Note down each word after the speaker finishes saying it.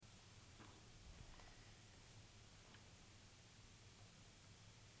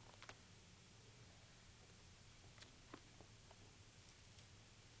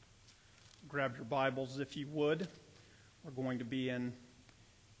Grab your Bibles if you would. We're going to be in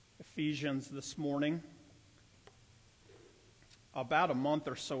Ephesians this morning. About a month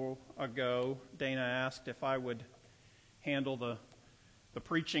or so ago, Dana asked if I would handle the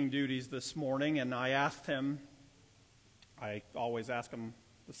preaching duties this morning, and I asked him, I always ask him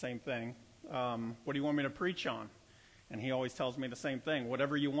the same thing, what do you want me to preach on? And he always tells me the same thing,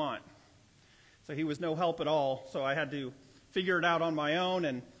 whatever you want. So he was no help at all, so I had to figure it out on my own,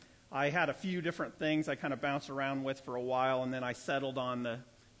 and I had a few different things I kind of bounced around with for a while, and then I settled on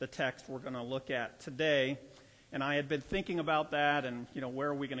the text we're going to look at today. And I had been thinking about that, and where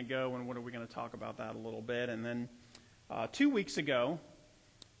are we going to go, and what are we going to talk about that a little bit. And then 2 weeks ago,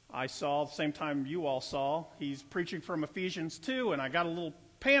 I saw, the same time you all saw, he's preaching from Ephesians 2, and I got a little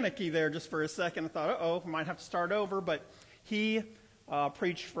panicky there just for a second. I thought, I might have to start over, but he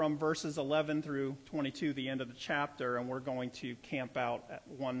preached from verses 11 through 22, the end of the chapter, and we're going to camp out at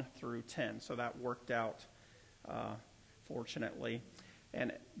 1 through 10. So that worked out, fortunately.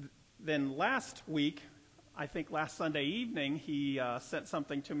 And then last week, I think last Sunday evening, he sent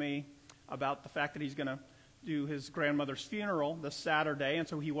something to me about the fact that he's going to do his grandmother's funeral this Saturday, and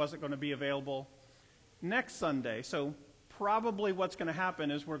so he wasn't going to be available next Sunday. So probably what's going to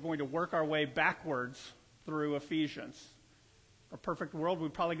happen is we're going to work our way backwards through Ephesians. A perfect world,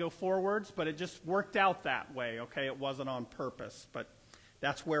 we'd probably go forwards, but it just worked out that way, okay? It wasn't on purpose, but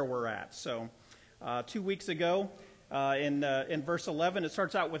that's where we're at. So 2 weeks ago, in verse 11, it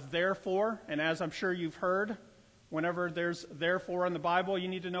starts out with therefore, and as I'm sure you've heard, whenever there's therefore in the Bible, you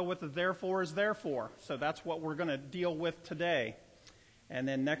need to know what the therefore is there for. So that's what we're going to deal with today. And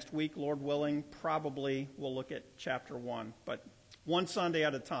then next week, Lord willing, probably we'll look at chapter 1, but one Sunday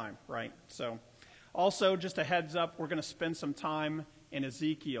at a time, right? So also, just a heads up, we're going to spend some time in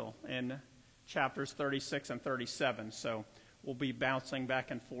Ezekiel in chapters 36 and 37. So we'll be bouncing back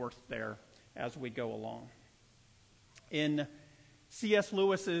and forth there as we go along. In C.S.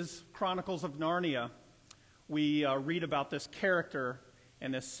 Lewis's Chronicles of Narnia, we read about this character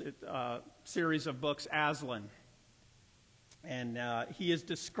in this series of books, Aslan. And he is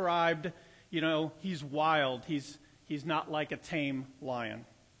described, he's wild. He's not like a tame lion.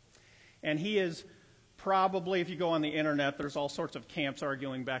 And he is probably, if you go on the internet, there's all sorts of camps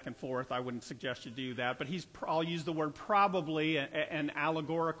arguing back and forth. I wouldn't suggest you do that. But I'll use the word probably, an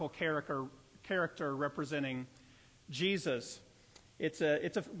allegorical character representing Jesus. It's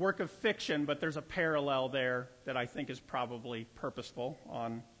a work of fiction, but there's a parallel there that I think is probably purposeful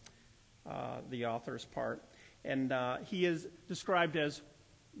on the author's part. And he is described as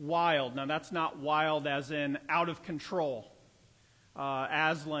wild. Now, that's not wild as in out of control.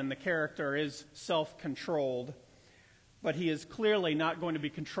 Aslan, the character, is self-controlled, but he is clearly not going to be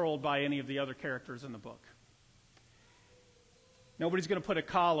controlled by any of the other characters in the book. Nobody's going to put a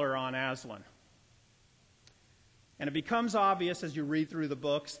collar on Aslan. And it becomes obvious as you read through the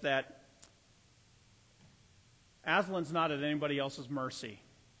books that Aslan's not at anybody else's mercy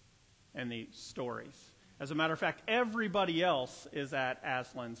in the stories. As a matter of fact, everybody else is at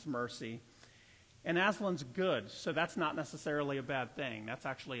Aslan's mercy. And Aslan's good, so that's not necessarily a bad thing. That's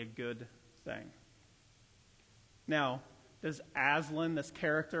actually a good thing. Now, does Aslan, this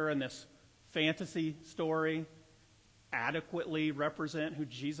character in this fantasy story, adequately represent who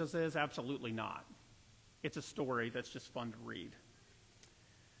Jesus is? Absolutely not. It's a story that's just fun to read.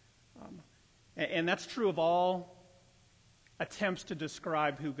 And that's true of all attempts to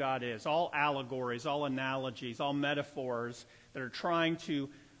describe who God is. All allegories, all analogies, all metaphors that are trying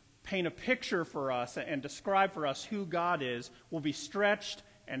to paint a picture for us and describe for us who God is will be stretched,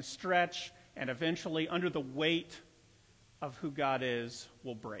 and eventually, under the weight of who God is,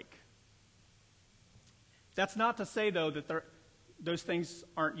 will break. That's not to say, though, that those things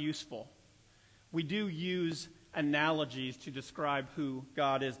aren't useful. We do use analogies to describe who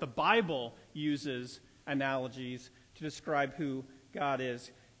God is. The Bible uses analogies to describe who God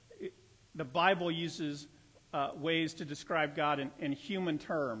is. The Bible uses ways to describe God in human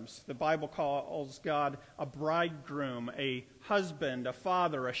terms. The Bible calls God a bridegroom, a husband, a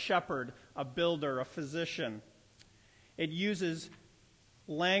father, a shepherd, a builder, a physician. It uses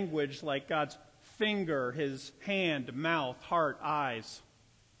language like God's finger, his hand, mouth, heart, eyes.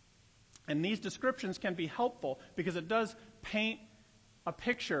 And these descriptions can be helpful because it does paint a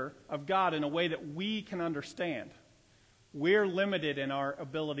picture of God in a way that we can understand. We're limited in our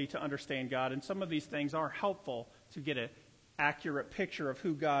ability to understand God, and some of these things are helpful to get an accurate picture of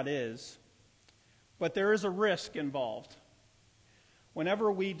who God is. But there is a risk involved. Whenever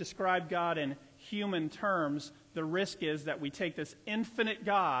we describe God in human terms, the risk is that we take this infinite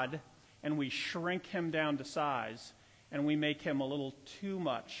God and we shrink him down to size, and we make him a little too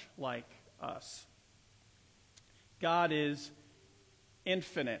much like us. God is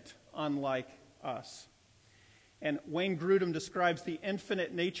infinite, unlike us. And Wayne Grudem describes the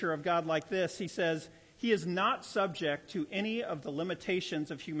infinite nature of God like this. He says, "He is not subject to any of the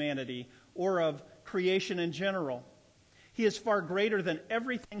limitations of humanity or of creation in general. He is far greater than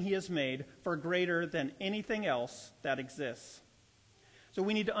everything he has made, far greater than anything else that exists." So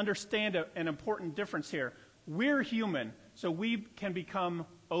we need to understand an important difference here. We're human, so we can become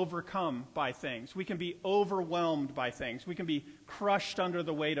overcome by things. We can be overwhelmed by things. We can be crushed under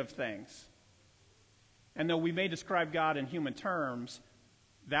the weight of things. And though we may describe God in human terms,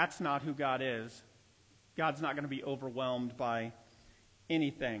 that's not who God is. God's not going to be overwhelmed by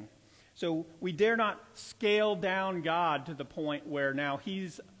anything. So we dare not scale down God to the point where now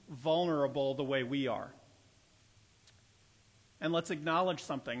he's vulnerable the way we are. And let's acknowledge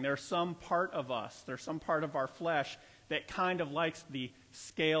something. There's some part of us, there's some part of our flesh that kind of likes the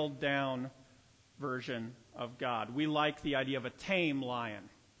scaled down version of God. We like the idea of a tame lion.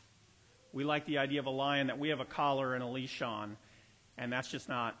 We like the idea of a lion that we have a collar and a leash on. And that's just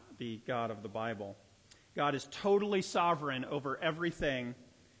not the God of the Bible. God is totally sovereign over everything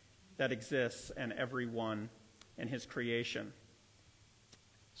that exists and everyone in his creation.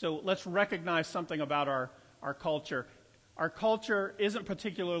 So let's recognize something about our culture. Our culture isn't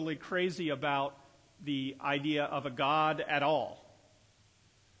particularly crazy about the idea of a God at all,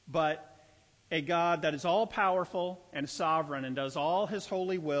 but a God that is all-powerful and sovereign and does all his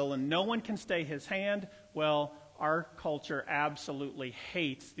holy will and no one can stay his hand. Well, our culture absolutely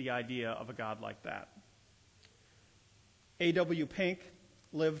hates the idea of a God like that. A.W. Pink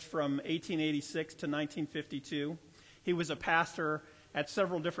lived from 1886 to 1952. He was a pastor at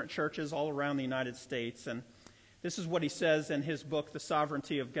several different churches all around the United States, and this is what he says in his book, The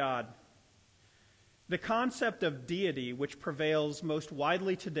Sovereignty of God. "The concept of deity which prevails most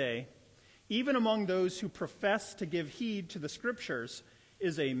widely today, even among those who profess to give heed to the Scriptures,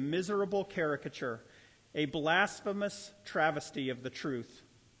 is a miserable caricature, a blasphemous travesty of the truth.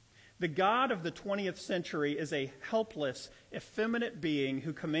 The God of the 20th century is a helpless, effeminate being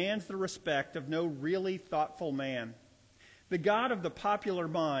who commands the respect of no really thoughtful man. The God of the popular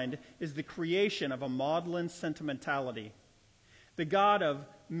mind is the creation of a maudlin sentimentality. The God of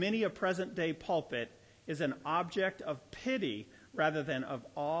many a present-day pulpit is an object of pity rather than of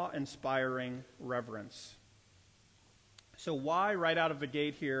awe-inspiring reverence." So why, right out of the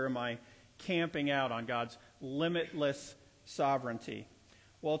gate here, am I camping out on God's limitless sovereignty?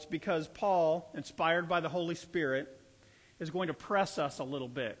 Well, it's because Paul, inspired by the Holy Spirit, is going to press us a little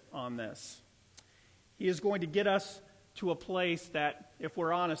bit on this. He is going to get us to a place that, if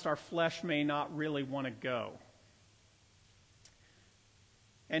we're honest, our flesh may not really want to go.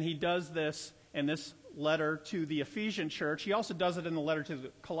 And he does this in this letter to the Ephesian church. He also does it in the letter to the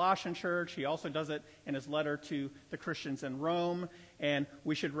Colossian church. He also does it in his letter to the Christians in Rome. And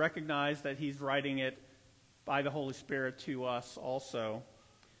we should recognize that he's writing it by the Holy Spirit to us also.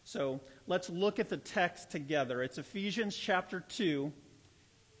 So let's look at the text together. It's Ephesians chapter 2,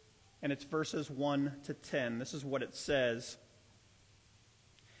 and it's verses 1 to 10. This is what it says.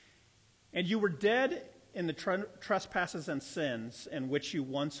 "And you were dead in the trespasses and sins in which you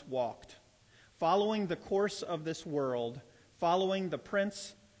once walked, following the course of this world, following the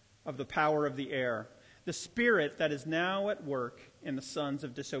prince of the power of the air, the spirit that is now at work in the sons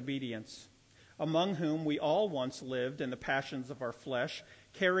of disobedience, among whom we all once lived in the passions of our flesh,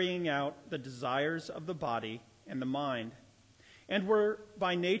 carrying out the desires of the body and the mind, and were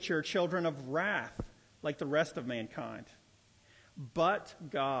by nature children of wrath, like the rest of mankind. But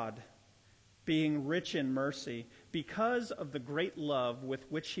God, being rich in mercy, because of the great love with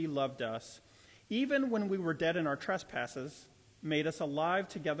which he loved us, even when we were dead in our trespasses, made us alive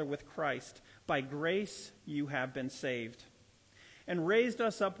together with Christ. By grace you have been saved, and raised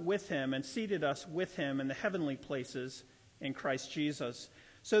us up with him and seated us with him in the heavenly places in Christ Jesus,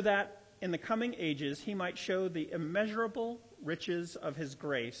 so that in the coming ages he might show the immeasurable riches of his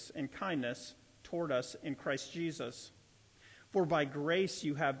grace and kindness toward us in Christ Jesus. For by grace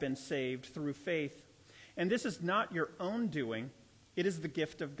you have been saved through faith, and this is not your own doing, it is the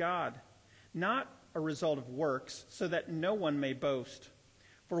gift of God, not a result of works, so that no one may boast.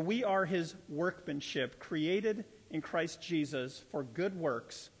 For we are his workmanship, created in Christ Jesus for good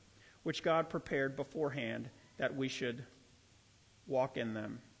works, which God prepared beforehand that we should walk in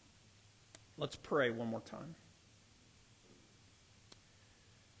them." Let's pray one more time.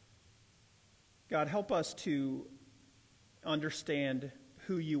 God, help us to understand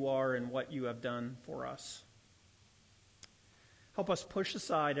who you are and what you have done for us. Help us push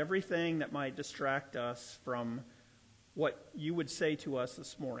aside everything that might distract us from what you would say to us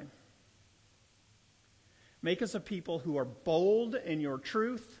this morning. Make us a people who are bold in your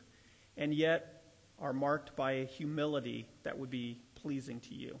truth and yet are marked by a humility that would be pleasing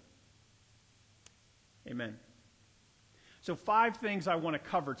to you. Amen. So 5 things I want to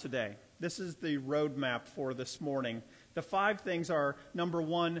cover today. This is the roadmap for this morning. The 5 things are, number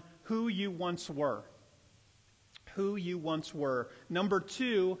 1, who you once were. Who you once were. Number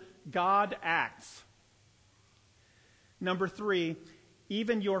 2, God acts. Number 3,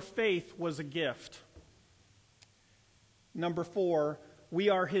 even your faith was a gift. Number 4, we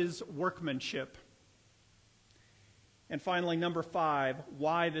are his workmanship. And finally, number 5,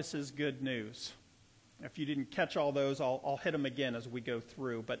 why this is good news. If you didn't catch all those, I'll hit them again as we go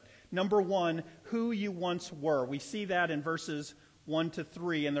through. But number 1, who you once were. We see that in verses 1 to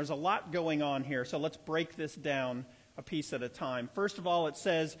 3, and there's a lot going on here. So let's break this down a piece at a time. First of all, it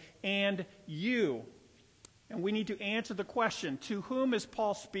says, and you. And we need to answer the question, to whom is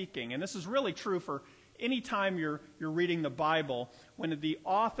Paul speaking? And this is really true for any time you're reading the Bible. When the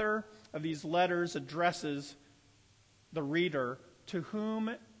author of these letters addresses the reader, to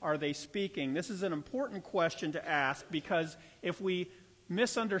whom are they speaking? This is an important question to ask, because if we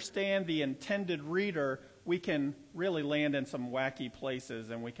misunderstand the intended reader, we can really land in some wacky places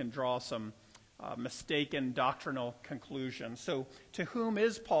and we can draw some mistaken doctrinal conclusions. So, to whom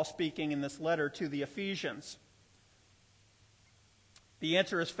is Paul speaking in this letter to the Ephesians? The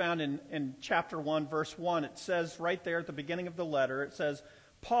answer is found in chapter 1, verse 1. It says right there at the beginning of the letter, it says,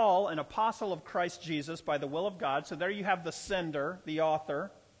 Paul, an apostle of Christ Jesus by the will of God. So there you have the sender, the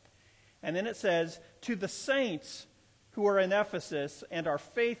author. And then it says, to the saints who are in Ephesus and are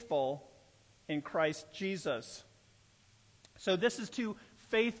faithful in Christ Jesus. So this is to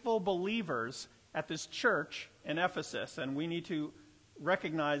faithful believers at this church in Ephesus, and we need to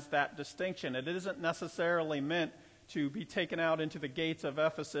recognize that distinction. It isn't necessarily meant to be taken out into the gates of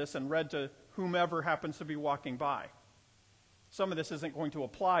Ephesus and read to whomever happens to be walking by. Some of this isn't going to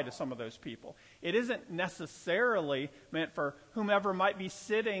apply to some of those people. It isn't necessarily meant for whomever might be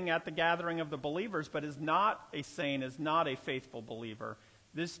sitting at the gathering of the believers, but is not a saint, is not a faithful believer.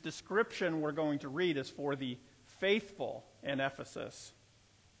 This description we're going to read is for the faithful in Ephesus.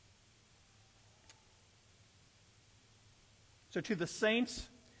 So to the saints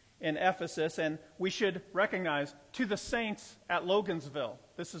in Ephesus, and we should recognize to the saints at Logansville,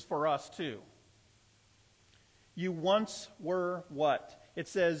 this is for us too. You once were what? It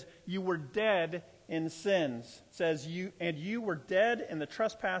says you were dead in sins. It says you were dead in the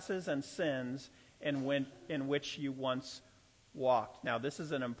trespasses and sins in which you once walked. Now this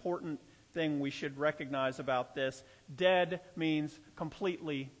is an important thing we should recognize about this. Dead means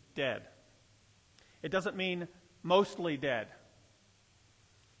completely dead. It doesn't mean mostly dead.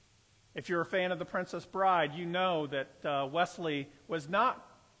 If you're a fan of The Princess Bride, you know that Wesley was not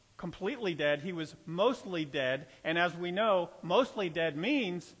completely dead. He was mostly dead. And as we know, mostly dead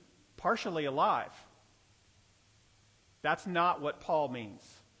means partially alive. That's not what Paul means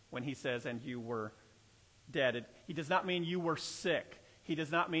when he says, and you were dead. He does not mean you were sick. He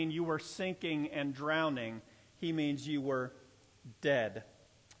does not mean you were sinking and drowning. He means you were dead.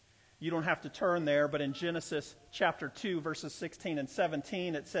 You don't have to turn there, but in Genesis chapter 2, verses 16 and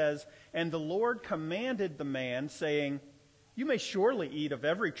 17, it says, and the Lord commanded the man, saying, you may surely eat of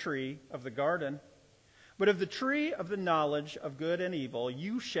every tree of the garden, but of the tree of the knowledge of good and evil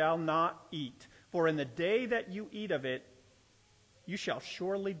you shall not eat, for in the day that you eat of it, you shall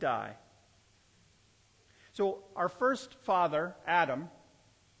surely die. So our first father, Adam,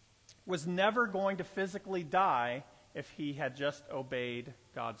 was never going to physically die if he had just obeyed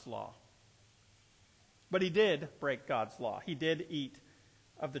God's law. But he did break God's law. He did eat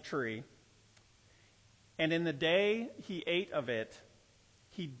of the tree. And in the day he ate of it,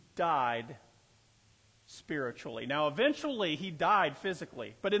 he died spiritually. Now, eventually he died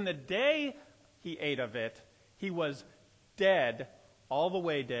physically. But in the day he ate of it, he was dead, all the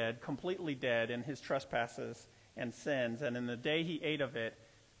way dead, completely dead in his trespasses and sins. And in the day he ate of it,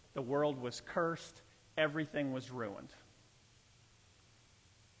 the world was cursed. Everything was ruined.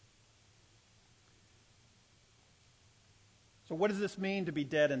 So what does this mean to be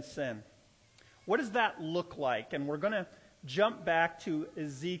dead in sin? What does that look like? And we're going to jump back to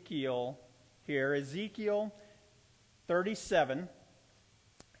Ezekiel here. Ezekiel 37.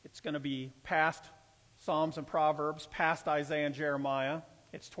 It's going to be past Psalms and Proverbs, past Isaiah and Jeremiah.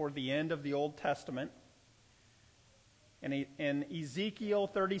 It's toward the end of the Old Testament. And in Ezekiel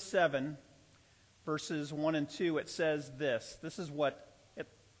 37, verses 1 and 2, it says this. This is what it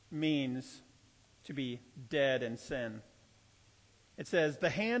means to be dead in sin. It says, the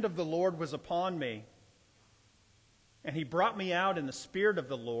hand of the Lord was upon me, and he brought me out in the spirit of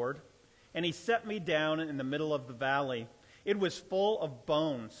the Lord, and he set me down in the middle of the valley. It was full of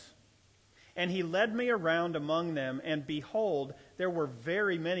bones. And he led me around among them, and behold, there were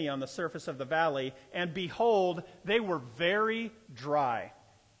very many on the surface of the valley, and behold, they were very dry.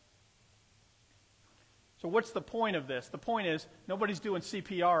 So what's the point of this? The point is, nobody's doing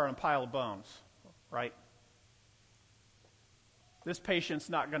CPR on a pile of bones, right? This patient's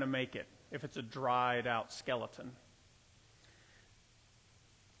not going to make it if it's a dried out skeleton.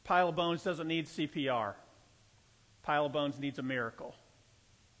 Pile of bones doesn't need CPR. Pile of bones needs a miracle.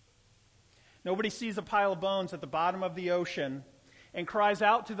 Nobody sees a pile of bones at the bottom of the ocean and cries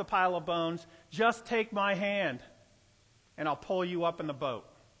out to the pile of bones, just take my hand and I'll pull you up in the boat.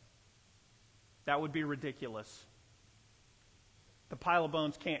 That would be ridiculous. The pile of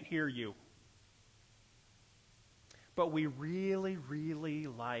bones can't hear you. But we really, really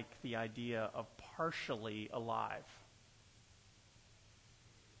like the idea of partially alive.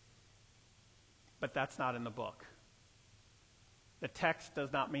 But that's not in the book. The text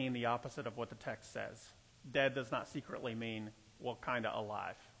does not mean the opposite of what the text says. Dead does not secretly mean, well, kind of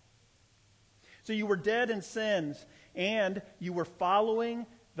alive. So you were dead in sins, and you were following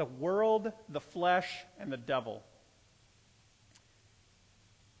the world, the flesh, and the devil.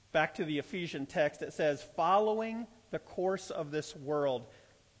 Back to the Ephesian text, it says, following the course of this world.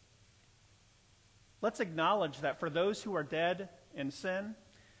 Let's acknowledge that for those who are dead in sin,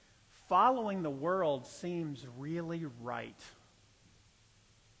 following the world seems really right.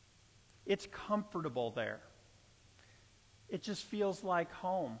 It's comfortable there. It just feels like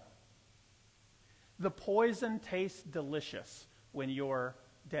home. The poison tastes delicious when you're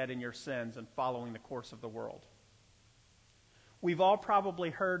dead in your sins and following the course of the world. We've all probably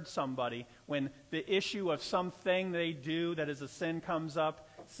heard somebody, when the issue of something they do that is a sin comes up,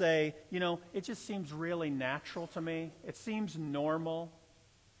 say, it just seems really natural to me. It seems normal.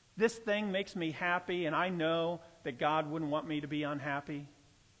 This thing makes me happy, and I know that God wouldn't want me to be unhappy.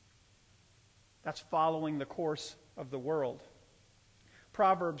 That's following the course of the world.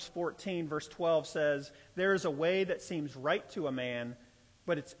 Proverbs 14, verse 12 says, there is a way that seems right to a man,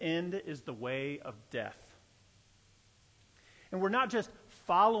 but its end is the way of death. And we're not just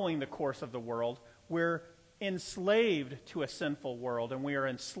following the course of the world, we're enslaved to a sinful world, and we are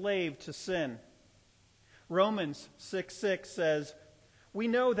enslaved to sin. Romans 6:6 says, we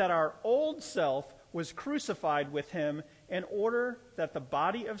know that our old self was crucified with him in order that the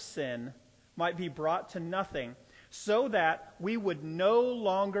body of sin might be brought to nothing, so that we would no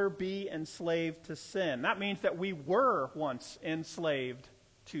longer be enslaved to sin. That means that we were once enslaved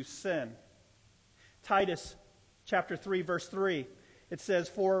to sin. Titus chapter 3, verse 3, it says,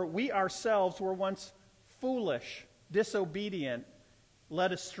 for we ourselves were once foolish, disobedient,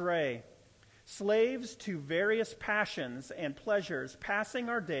 led astray, slaves to various passions and pleasures, passing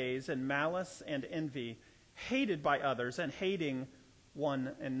our days in malice and envy, hated by others and hating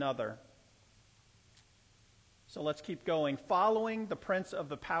one another. So let's keep going. Following the prince of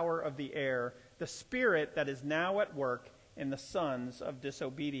the power of the air, the spirit that is now at work in the sons of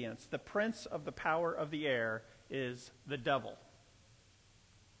disobedience. The prince of the power of the air is the devil.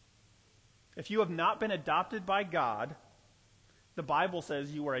 If you have not been adopted by God, the Bible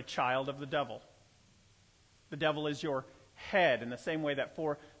says you are a child of the devil. The devil is your head, in the same way that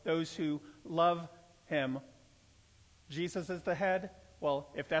for those who love him, Jesus is the head. Well,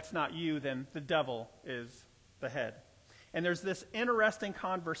 if that's not you, then the devil is the head. And there's this interesting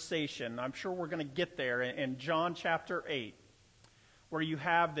conversation, I'm sure we're going to get there, in John chapter 8, where you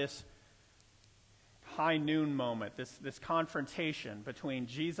have this high noon moment, this confrontation between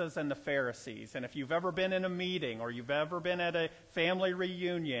Jesus and the Pharisees. And if you've ever been in a meeting or you've ever been at a family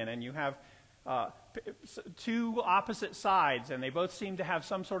reunion and you have two opposite sides and they both seem to have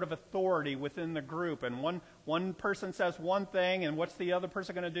some sort of authority within the group, and one person says one thing and what's the other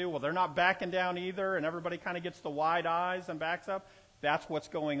person going to do? Well, they're not backing down either, and everybody kind of gets the wide eyes and backs up. That's what's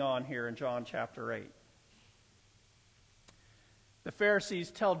going on here in John chapter 8. The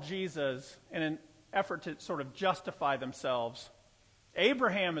Pharisees tell Jesus, in an effort to sort of justify themselves,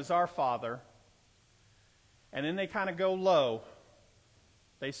 Abraham is our father. And then they kind of go low.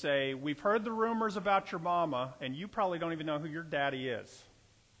 They say, we've heard the rumors about your mama, and you probably don't even know who your daddy is.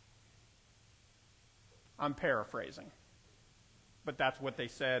 I'm paraphrasing. But that's what they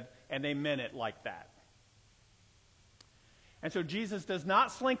said, and they meant it like that. And so Jesus does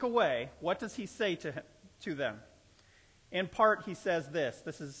not slink away. What does he say to them? In part, he says this.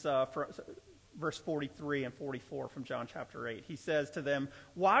 This is verse 43 and 44 from John chapter 8. He says to them,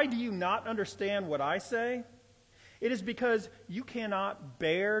 why do you not understand what I say? It is because you cannot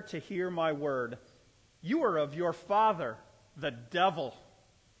bear to hear my word. You are of your father, the devil,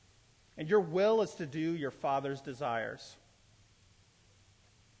 and your will is to do your father's desires.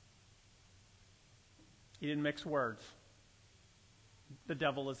 He didn't mix words. The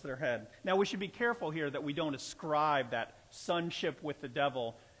devil is their head. Now, we should be careful here that we don't ascribe that sonship with the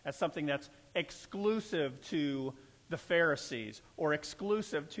devil as something that's exclusive to the Pharisees or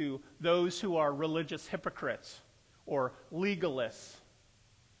exclusive to those who are religious hypocrites or legalists.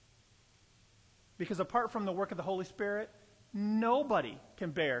 Because apart from the work of the Holy Spirit, nobody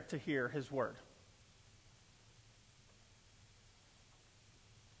can bear to hear his word.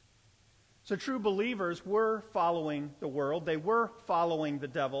 So true believers were following the world, they were following the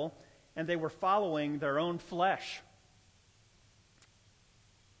devil, and they were following their own flesh.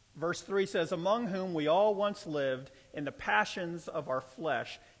 Verse 3 says, among whom we all once lived in the passions of our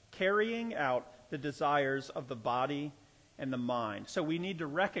flesh, carrying out the desires of the body and the mind. So we need to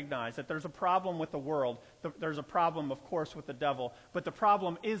recognize that there's a problem with the world. There's a problem, of course, with the devil. But the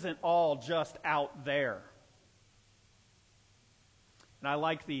problem isn't all just out there. And I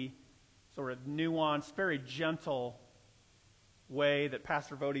like the sort of nuanced, very gentle way that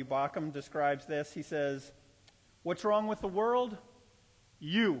Pastor Vodi Bakum describes this. He says, what's wrong with the world?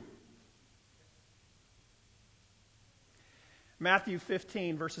 You. Matthew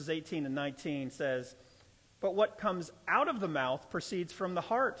 15, verses 18 and 19 says, but what comes out of the mouth proceeds from the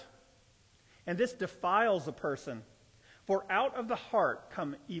heart, and this defiles a person. For out of the heart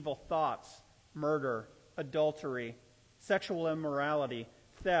come evil thoughts, murder, adultery, sexual immorality,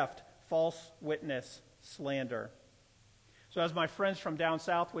 theft, false witness, slander. So as my friends from down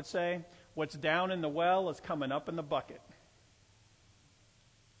south would say, what's down in the well is coming up in the bucket.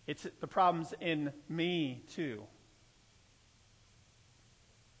 It's the problem's in me too.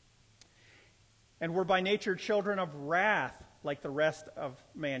 And we're by nature children of wrath like the rest of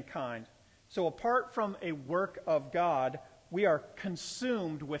mankind. So apart from a work of God, we are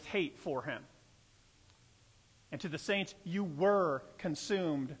consumed with hate for him. And to the saints, you were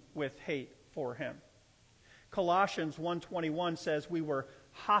consumed with hate for him. Colossians 1:21 says we were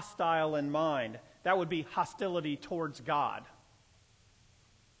hostile in mind. That would be hostility towards God.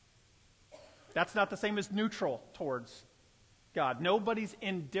 That's not the same as neutral towards God. Nobody's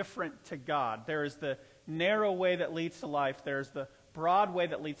indifferent to God. There is the narrow way that leads to life. There's the broad way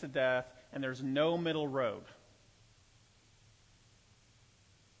that leads to death. And there's no middle road.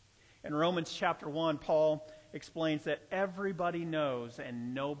 In Romans chapter 1, Paul explains that everybody knows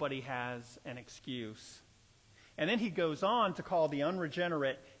and nobody has an excuse. And then he goes on to call the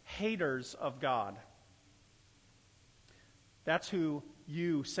unregenerate haters of God. That's who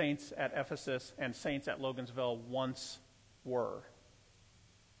you, saints at Ephesus and saints at Logansville, once were.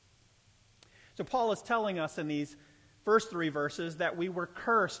 So Paul is telling us in these first three verses that we were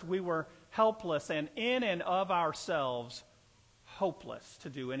cursed, we were helpless, and in and of ourselves, hopeless to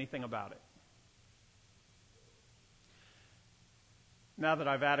do anything about it. Now that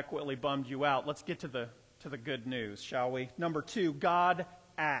I've adequately bummed you out, let's get to the good news, shall we? Number 2, God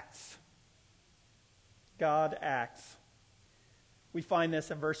acts. God acts. We find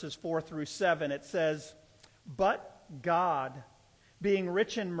this in verses 4 through 7. It says, but God, being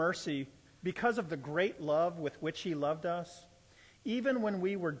rich in mercy, because of the great love with which he loved us, even when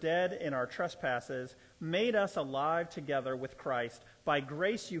we were dead in our trespasses, made us alive together with Christ. By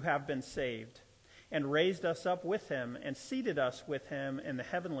grace you have been saved, and raised us up with him, and seated us with him in the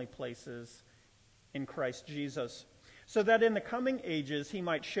heavenly places in Christ Jesus, so that in the coming ages he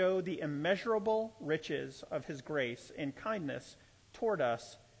might show the immeasurable riches of his grace and kindness toward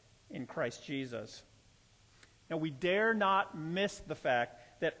us in Christ Jesus. Now, we dare not miss the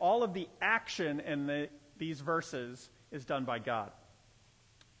fact that all of the action in these verses is done by God.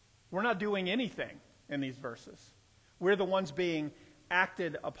 We're not doing anything in these verses. We're the ones being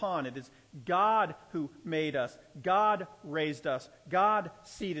acted upon. It is God who made us. God raised us. God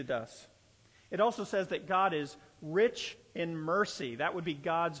seated us. It also says that God is rich in mercy. That would be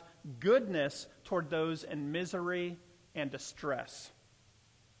God's goodness toward those in misery and distress.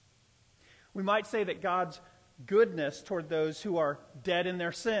 We might say that God's goodness toward those who are dead in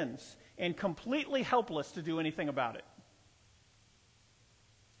their sins and completely helpless to do anything about it.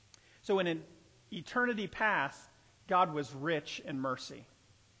 So in an eternity past, God was rich in mercy.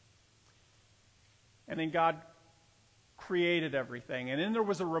 And then God created everything. And then there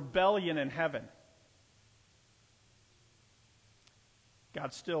was a rebellion in heaven.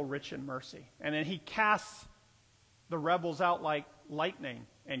 God's still rich in mercy. And then he casts the rebels out like lightning,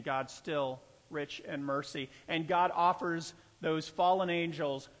 and God's still rich in mercy. And God offers those fallen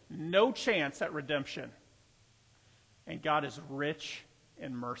angels no chance at redemption. And God is rich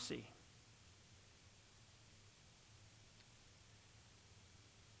in mercy.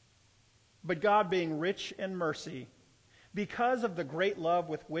 But God, being rich in mercy, because of the great love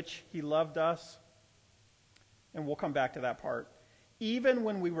with which he loved us, and we'll come back to that part, even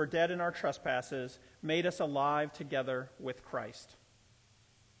when we were dead in our trespasses, made us alive together with Christ.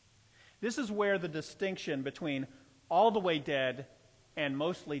 This is where the distinction between all the way dead and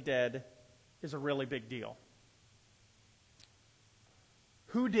mostly dead is a really big deal.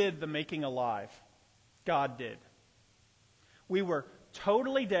 Who did the making alive? God did. We were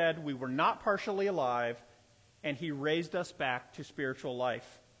totally dead, we were not partially alive, and he raised us back to spiritual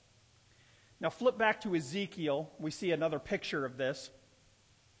life. Now flip back to Ezekiel. We see another picture of this.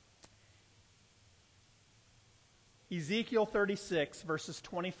 Ezekiel 36, verses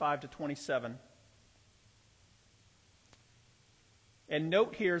 25 to 27. And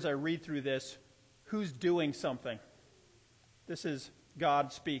note here as I read through this, who's doing something. This is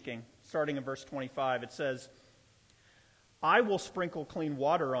God speaking. Starting in verse 25, it says, I will sprinkle clean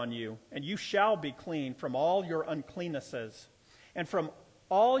water on you, and you shall be clean from all your uncleannesses. And from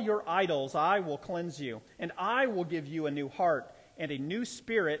all your idols I will cleanse you, and I will give you a new heart, and a new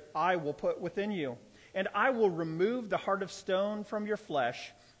spirit I will put within you. And I will remove the heart of stone from your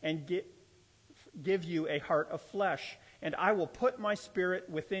flesh, and give you a heart of flesh. And I will put my spirit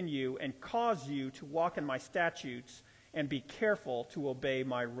within you, and cause you to walk in my statutes, and be careful to obey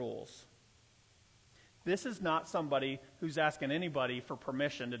my rules. This is not somebody who's asking anybody for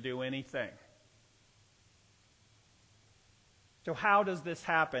permission to do anything. So how does this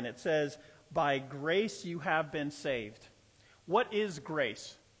happen? It says, by grace you have been saved. What is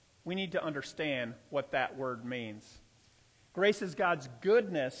grace? We need to understand what that word means. Grace is God's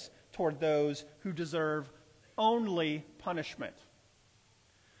goodness toward those who deserve only punishment.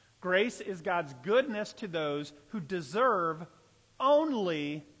 Grace is God's goodness to those who deserve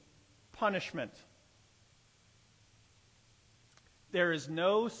only punishment. There is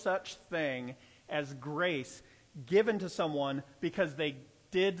no such thing as grace given to someone because they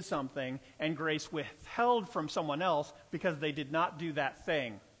did something, and grace withheld from someone else because they did not do that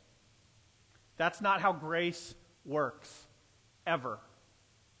thing. That's not how grace works, ever.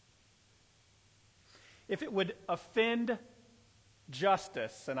 If it would offend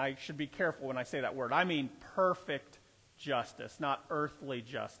justice, and I should be careful when I say that word, I mean perfect justice, not earthly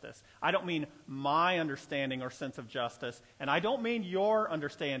justice. I don't mean my understanding or sense of justice, and I don't mean your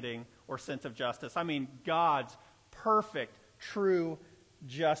understanding or sense of justice. I mean God's perfect, true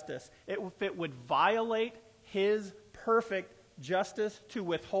justice. If it would violate his perfect justice to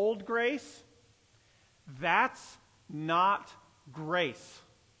withhold grace, that's not grace.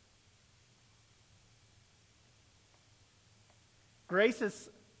 Grace is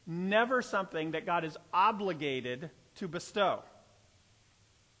never something that God is obligated to bestow.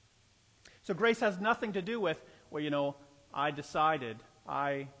 So grace has nothing to do with, well, I decided,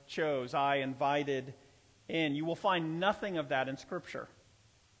 I chose, I invited in. You will find nothing of that in Scripture.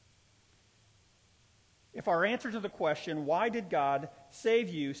 If our answer to the question, why did God save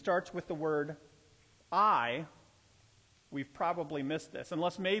you, starts with the word I, we've probably missed this.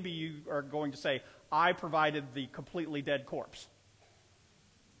 Unless maybe you are going to say, I provided the completely dead corpse.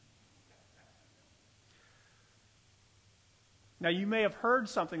 Now, you may have heard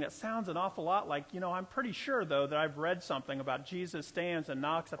something that sounds an awful lot like, I'm pretty sure, though, that I've read something about Jesus stands and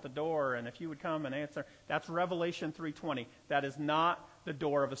knocks at the door, and if you would come and answer. That's Revelation 3:20. That is not the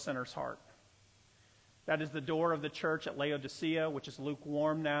door of a sinner's heart. That is the door of the church at Laodicea, which is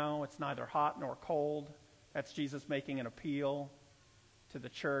lukewarm now. It's neither hot nor cold. That's Jesus making an appeal to the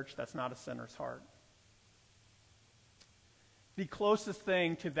church. That's not a sinner's heart. The closest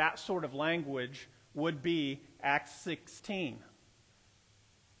thing to that sort of language would be Acts 16.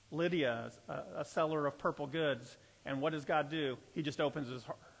 Lydia, a seller of purple goods, and what does God do? He just opens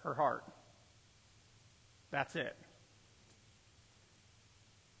her heart. That's it.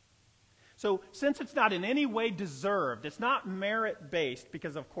 So since it's not in any way deserved, it's not merit-based,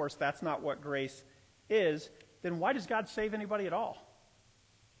 because of course that's not what grace is, then why does God save anybody at all?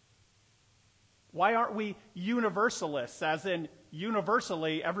 Why aren't we universalists, as in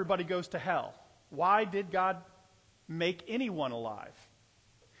universally everybody goes to hell? Why did God make anyone alive?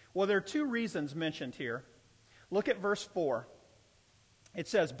 Well, there are two reasons mentioned here. Look at verse 4. It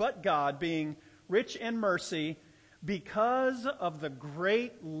says, but God, being rich in mercy, because of the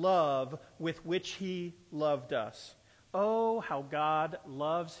great love with which he loved us. Oh, how God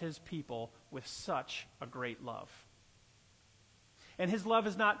loves his people with such a great love. And his love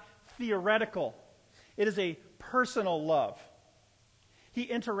is not theoretical. It is a personal love. He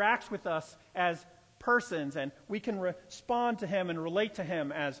interacts with us as persons, and we can respond to him and relate to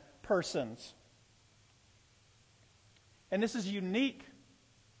him as persons. And this is unique.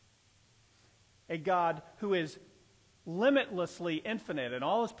 a God who is limitlessly infinite in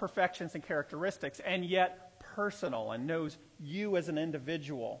all his perfections and characteristics, and yet personal and knows you as an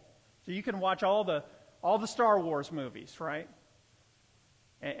individual. So you can watch all the Star Wars movies, right?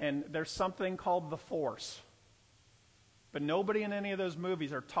 And there's something called the Force. But nobody in any of those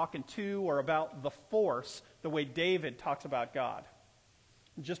movies are talking to or about the Force the way David talks about God.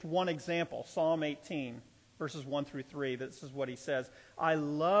 Just one example, Psalm 18, verses 1 through 3. This is what he says. I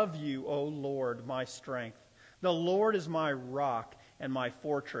love you, O Lord, my strength. The Lord is my rock and my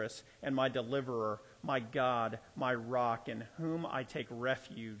fortress and my deliverer, my God, my rock, in whom I take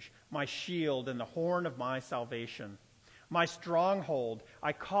refuge, my shield and the horn of my salvation. My stronghold,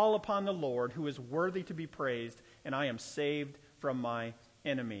 I call upon the Lord, who is worthy to be praised, and I am saved from my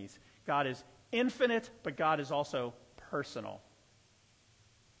enemies. God is infinite, but God is also personal.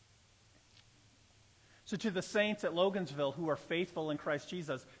 So to the saints at Logansville who are faithful in Christ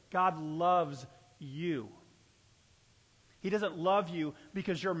Jesus, God loves you. He doesn't love you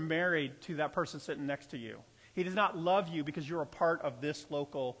because you're married to that person sitting next to you. He does not love you because you're a part of this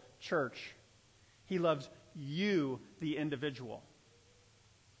local church. He loves you, the individual.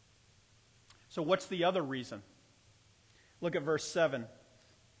 So what's the other reason? Look at verse 7.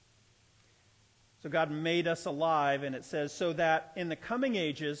 So God made us alive, and it says, so that in the coming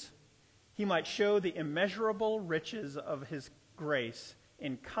ages he might show the immeasurable riches of his grace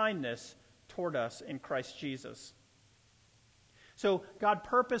in kindness toward us in Christ Jesus. So God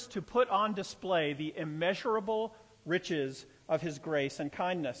purposed to put on display the immeasurable riches of his grace and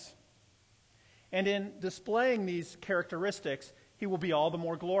kindness. And in displaying these characteristics, he will be all the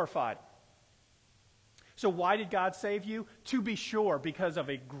more glorified. So why did God save you? To be sure, because of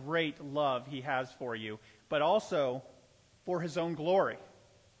a great love he has for you, but also for his own glory.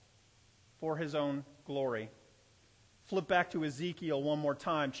 For his own glory. Flip back to Ezekiel one more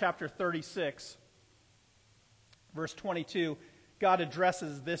time, chapter 36, verse 22. God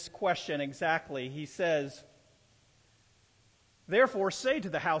addresses this question exactly. He says, therefore say to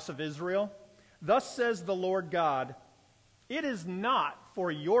the house of Israel, thus says the Lord God, it is not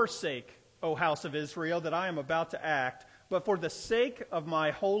for your sake, O house of Israel, that I am about to act, but for the sake of my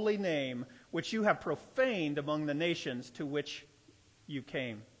holy name, which you have profaned among the nations to which you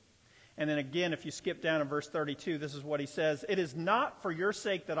came. And then again, if you skip down in verse 32, this is what he says, it is not for your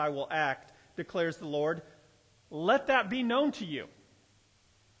sake that I will act, declares the Lord. Let that be known to you.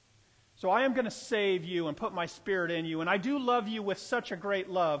 So I am going to save you and put my spirit in you, and I do love you with such a great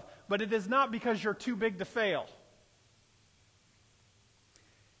love, but it is not because you're too big to fail.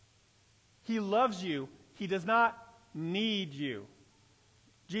 He loves you. He does not need you.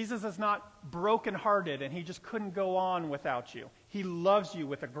 Jesus is not brokenhearted and he just couldn't go on without you. He loves you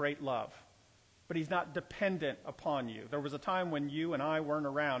with a great love, but he's not dependent upon you. There was a time when you and I weren't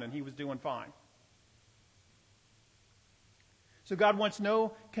around and he was doing fine. So God wants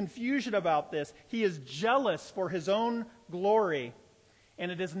no confusion about this. He is jealous for his own glory,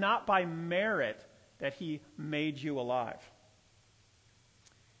 and it is not by merit that he made you alive.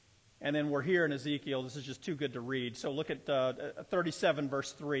 And then we're here in Ezekiel. This is just too good to read. So look at 37,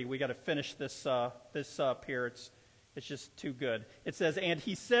 verse 3. We got to finish this up here. It's just too good. It says, and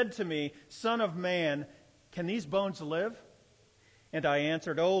he said to me, Son of man, can these bones live? And I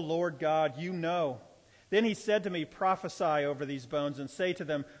answered, O Lord God, you know. Then he said to me, prophesy over these bones and say to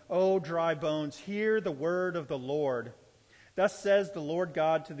them, O dry bones, hear the word of the Lord. Thus says the Lord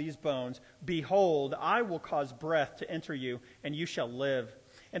God to these bones, behold, I will cause breath to enter you, and you shall live.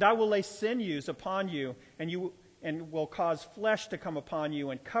 And I will lay sinews upon you, and will cause flesh to come upon you,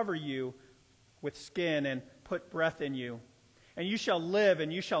 and cover you with skin, and put breath in you. And you shall live,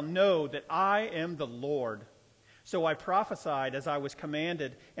 and you shall know that I am the Lord. So I prophesied as I was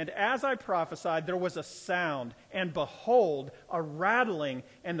commanded, and as I prophesied, there was a sound, and behold, a rattling,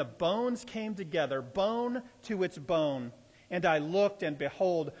 and the bones came together, bone to its bone. And I looked, and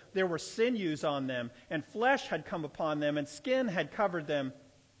behold, there were sinews on them, and flesh had come upon them, and skin had covered them,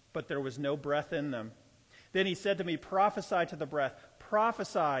 but there was no breath in them. Then he said to me, prophesy to the breath,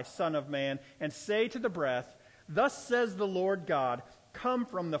 prophesy, Son of man, and say to the breath, thus says the Lord God, come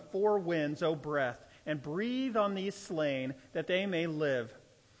from the four winds, O breath, and breathe on these slain, that they may live.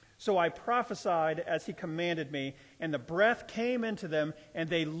 So I prophesied as he commanded me, and the breath came into them, and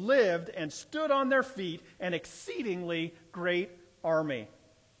they lived and stood on their feet, an exceedingly great army.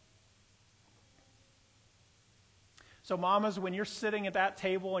 So mamas, when you're sitting at that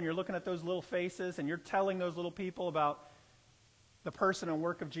table and you're looking at those little faces and you're telling those little people about the person and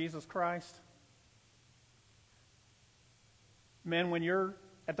work of Jesus Christ, men, when you're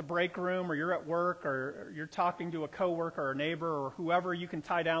at the break room or you're at work or you're talking to a coworker or a neighbor or whoever you can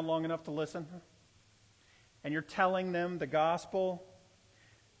tie down long enough to listen, and you're telling them the gospel,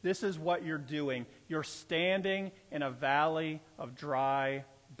 this is what you're doing. You're standing in a valley of dry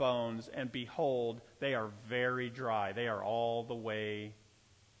bones, and behold, they are very dry. They are all the way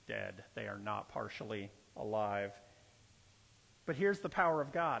dead. They are not partially alive. But here's the power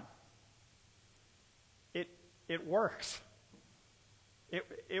of God. It works.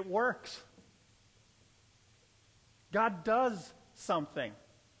 It works. God does something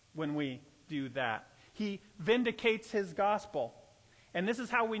when we do that. He vindicates his gospel. And this is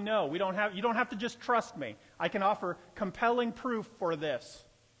how we know. You don't have to just trust me. I can offer compelling proof for this.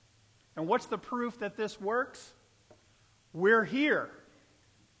 And what's the proof that this works? We're here.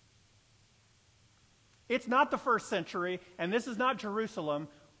 It's not the first century, and this is not Jerusalem.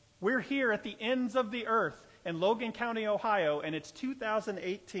 We're here at the ends of the earth in Logan County, Ohio, and it's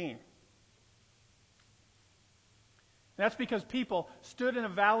 2018. That's because people stood in a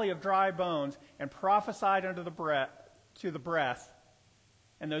valley of dry bones and prophesied to the breath,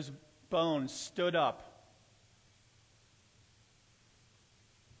 and those bones stood up.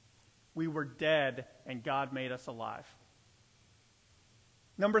 We were dead, and God made us alive.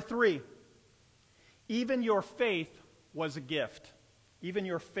 Number 3, even your faith was a gift. Even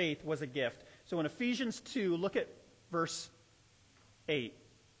your faith was a gift. So in Ephesians 2, look at verse 8.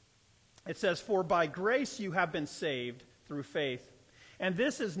 It says, "For by grace you have been saved through faith. And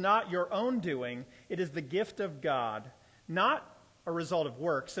this is not your own doing. It is the gift of God, not a result of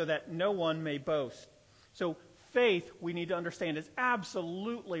works, so that no one may boast." So faith, we need to understand, is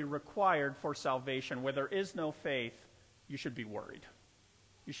absolutely required for salvation. Where there is no faith, you should be worried.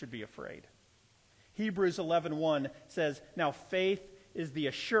 You should be afraid. Hebrews 11:1 says, "Now faith is the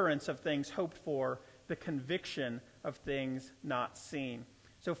assurance of things hoped for, the conviction of things not seen."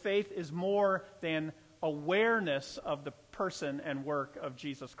 So faith is more than awareness of the person and work of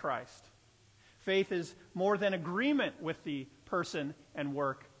Jesus Christ. Faith is more than agreement with the person and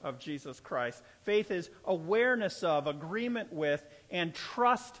work of Jesus Christ. Faith is awareness of, agreement with, and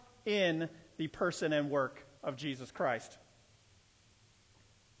trust in the person and work of Jesus Christ.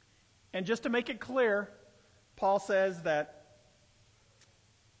 And just to make it clear, Paul says that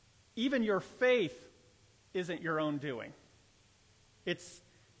even your faith isn't your own doing. It's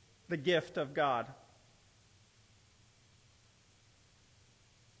the gift of God.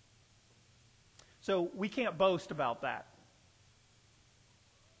 So we can't boast about that.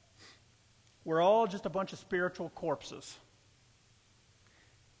 We're all just a bunch of spiritual corpses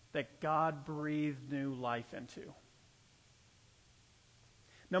that God breathed new life into.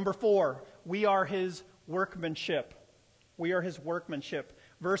 Number 4, we are his workmanship. We are his workmanship.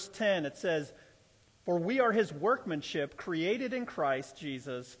 Verse 10, it says, "For we are his workmanship, created in Christ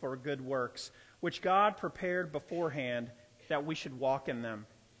Jesus for good works, which God prepared beforehand that we should walk in them."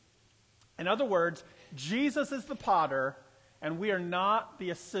 In other words, Jesus is the potter, and we are not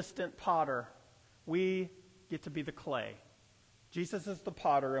the assistant potter. We get to be the clay. Jesus is the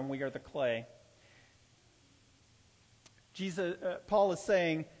potter, and we are the clay. Paul is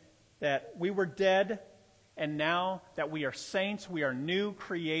saying that we were dead, and now that we are saints, we are new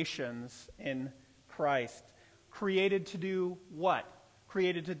creations in Christ. Created to do what?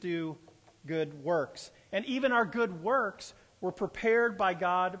 Created to do good works. And even our good works were prepared by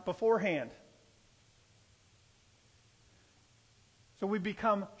God beforehand. So we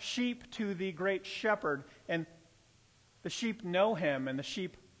become sheep to the great shepherd, and the sheep know him, and the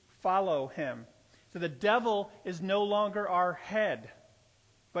sheep follow him. So the devil is no longer our head,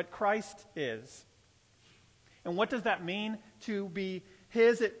 but Christ is. And what does that mean to be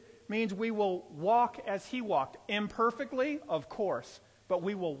his? It means we will walk as he walked. Imperfectly, of course, but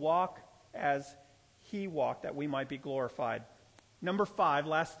we will walk as he walked, that we might be glorified. Number 5,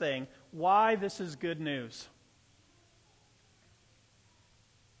 last thing, why this is good news.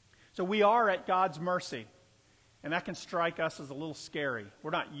 So we are at God's mercy, and that can strike us as a little scary.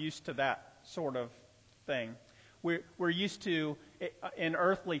 We're not used to that sort of thing. We're used to, in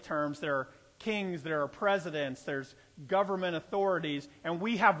earthly terms, there are kings, there are presidents, there's government authorities, and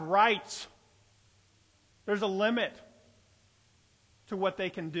we have rights. There's a limit to what they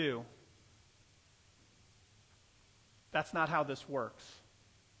can do. That's not how this works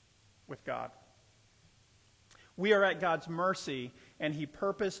with God. We are at God's mercy, and he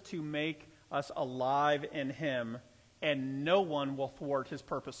purposed to make us alive in him, and no one will thwart his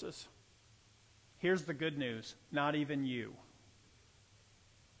purposes. Here's the good news. Not even you.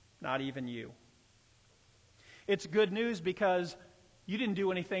 Not even you. It's good news because you didn't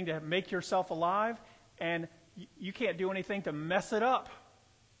do anything to make yourself alive, and you can't do anything to mess it up.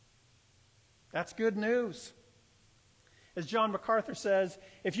 That's good news. As John MacArthur says,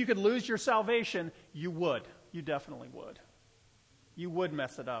 if you could lose your salvation, you would. You definitely would. You would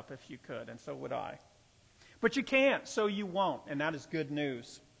mess it up if you could, and so would I. But you can't, so you won't, and that is good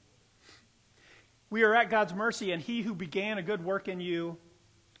news. We are at God's mercy, and he who began a good work in you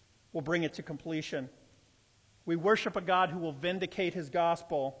will bring it to completion. We worship a God who will vindicate his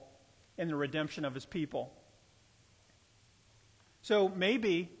gospel in the redemption of his people. So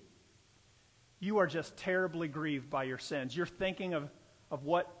maybe you are just terribly grieved by your sins. You're thinking of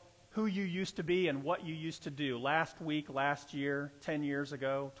who you used to be and what you used to do last week, last year, 10 years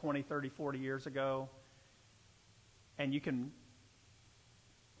ago, 20, 30, 40 years ago. And you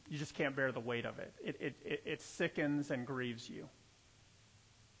just can't bear the weight of it. It sickens and grieves you.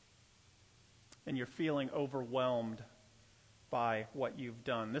 And you're feeling overwhelmed by what you've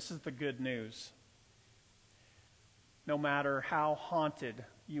done. This is the good news. No matter how haunted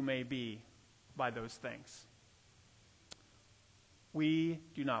you may be by those things, we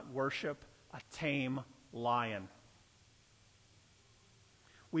do not worship a tame lion.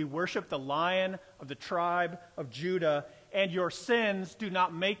 We worship the Lion of the tribe of Judah, and your sins do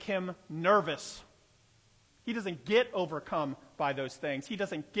not make him nervous. He doesn't get overcome by those things. He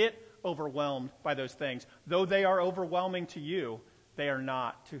doesn't get overwhelmed by those things. Though they are overwhelming to you, they are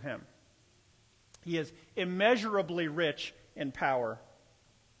not to him. He is immeasurably rich in power,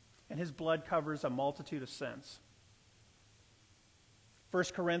 and his blood covers a multitude of sins. 1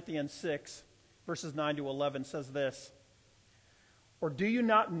 Corinthians 6, verses 9 to 11 says this, "Or do you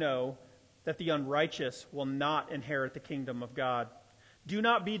not know that the unrighteous will not inherit the kingdom of God? Do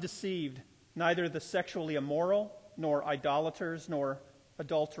not be deceived, neither the sexually immoral, nor idolaters, nor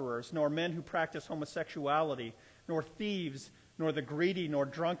adulterers, nor men who practice homosexuality, nor thieves, nor the greedy, nor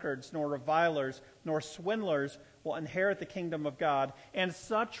drunkards, nor revilers, nor swindlers will inherit the kingdom of God. And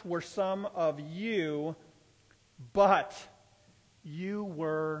such were some of you, but you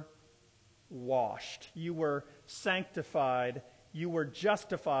were washed, you were sanctified, you were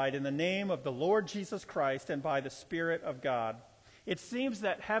justified in the name of the Lord Jesus Christ and by the Spirit of God." It seems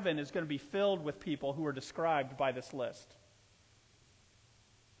that heaven is going to be filled with people who are described by this list.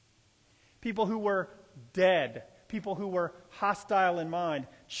 People who were dead, people who were hostile in mind,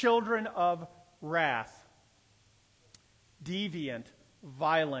 children of wrath, deviant,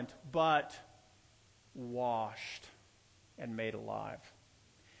 violent, but washed and made alive.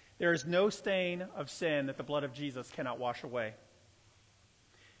 There is no stain of sin that the blood of Jesus cannot wash away.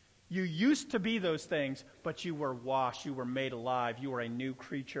 You used to be those things, but you were washed, you were made alive, you were a new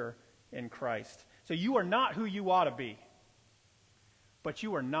creature in Christ. So you are not who you ought to be, but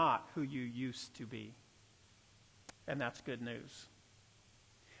you are not who you used to be. And that's good news.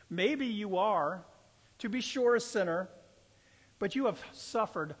 Maybe you are, to be sure, a sinner, but you have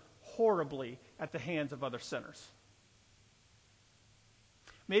suffered horribly at the hands of other sinners.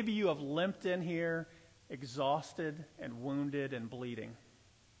 Maybe you have limped in here, exhausted and wounded and bleeding.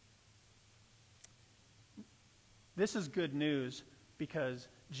 This is good news because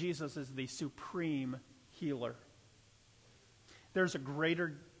Jesus is the supreme healer. There's a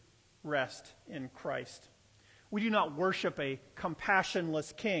greater rest in Christ. We do not worship a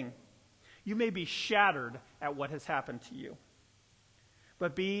compassionless king. You may be shattered at what has happened to you,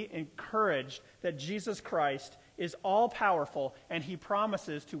 but be encouraged that Jesus Christ is all-powerful and he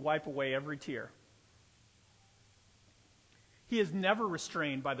promises to wipe away every tear. He is never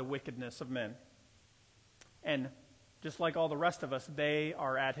restrained by the wickedness of men. And just like all the rest of us, they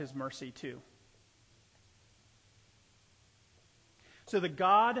are at his mercy too. So the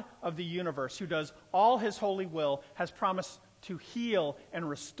God of the universe, who does all his holy will, has promised to heal and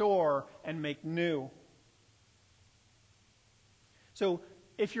restore and make new. So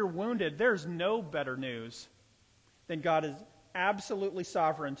if you're wounded, there's no better news than God is absolutely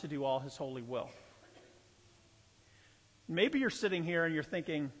sovereign to do all his holy will. Maybe you're sitting here and you're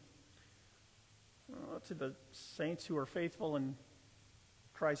thinking, to the saints who are faithful in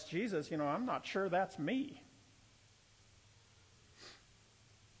Christ Jesus, I'm not sure that's me.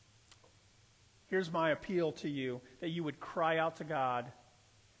 Here's my appeal to you, that you would cry out to God,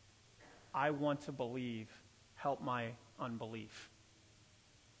 I want to believe, help my unbelief.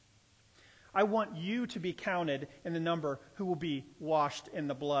 I want you to be counted in the number who will be washed in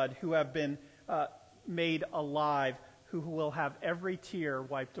the blood, who have been made alive, who will have every tear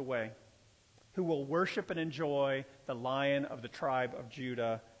wiped away, who will worship and enjoy the Lion of the tribe of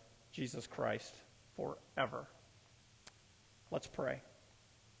Judah, Jesus Christ, forever. Let's pray.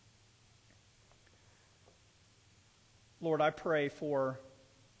 Lord, I pray for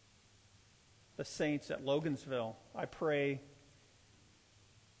the saints at Logansville. I pray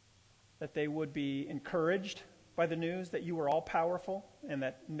that they would be encouraged by by the news that you are all powerful and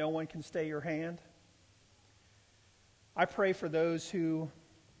that no one can stay your hand. I pray for those who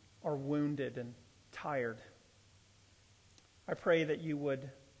are wounded and tired. I pray that you would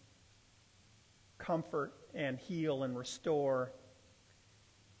comfort and heal and restore,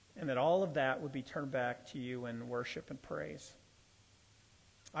 and that all of that would be turned back to you in worship and praise.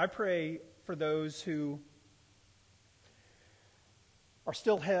 I pray for those who are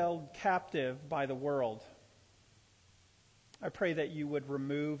still held captive by the world. I pray that you would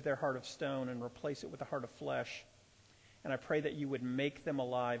remove their heart of stone and replace it with a heart of flesh. And I pray that you would make them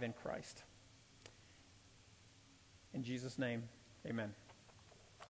alive in Christ. In Jesus' name, amen.